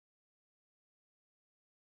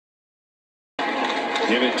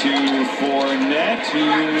Give it to Fournette, who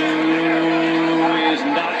is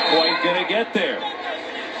not quite going to get there.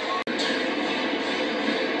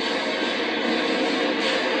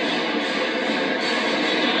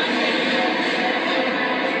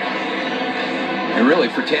 And really,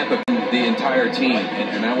 for Tampa, the entire team,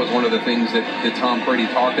 and that was one of the things that Tom Brady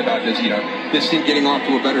talked about, is, this team getting off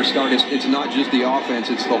to a better start. It's not just the offense,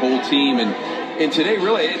 it's the whole team. And today,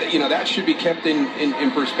 really, that should be kept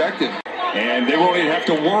in perspective. And they won't even have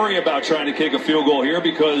to worry about trying to kick a field goal here,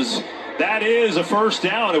 because that is a first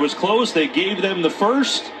down. It was close. They gave them the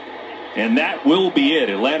first, and that will be it.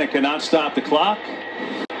 Atlanta cannot stop the clock.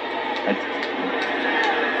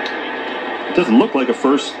 It doesn't look like a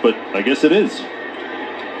first, but I guess it is.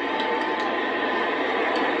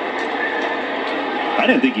 I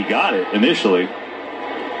didn't think he got it initially.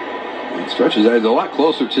 It stretches out a lot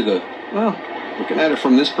closer to the, well, looking at it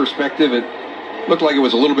from this perspective, it looked like it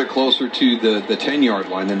was a little bit closer to the 10-yard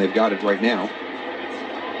line than they've got it right now.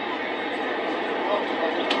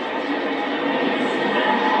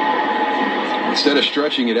 Instead of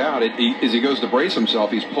stretching it out, as he goes to brace himself,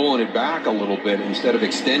 he's pulling it back a little bit instead of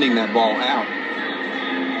extending that ball out.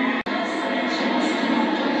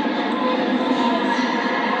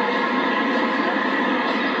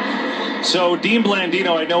 So, Dean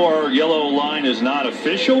Blandino, I know our yellow line is not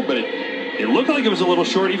official, but it looked like it was a little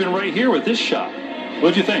short even right here with this shot.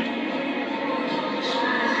 What'd you think?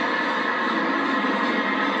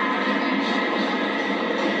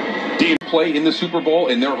 Dean play in the Super Bowl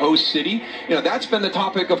in their host city. That's been the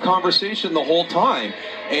topic of conversation the whole time.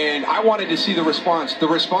 And I wanted to see the response. The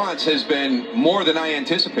response has been more than I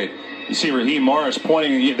anticipated. You see Raheem Morris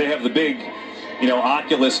pointing. They have the big,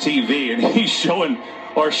 Oculus TV, and he's showing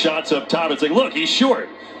our shots up top. It's like, look, he's short.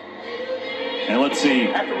 And let's see.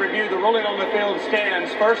 After review, the ruling on the field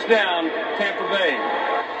stands. First down, Tampa Bay.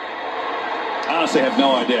 I honestly have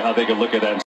no idea how they could look at that.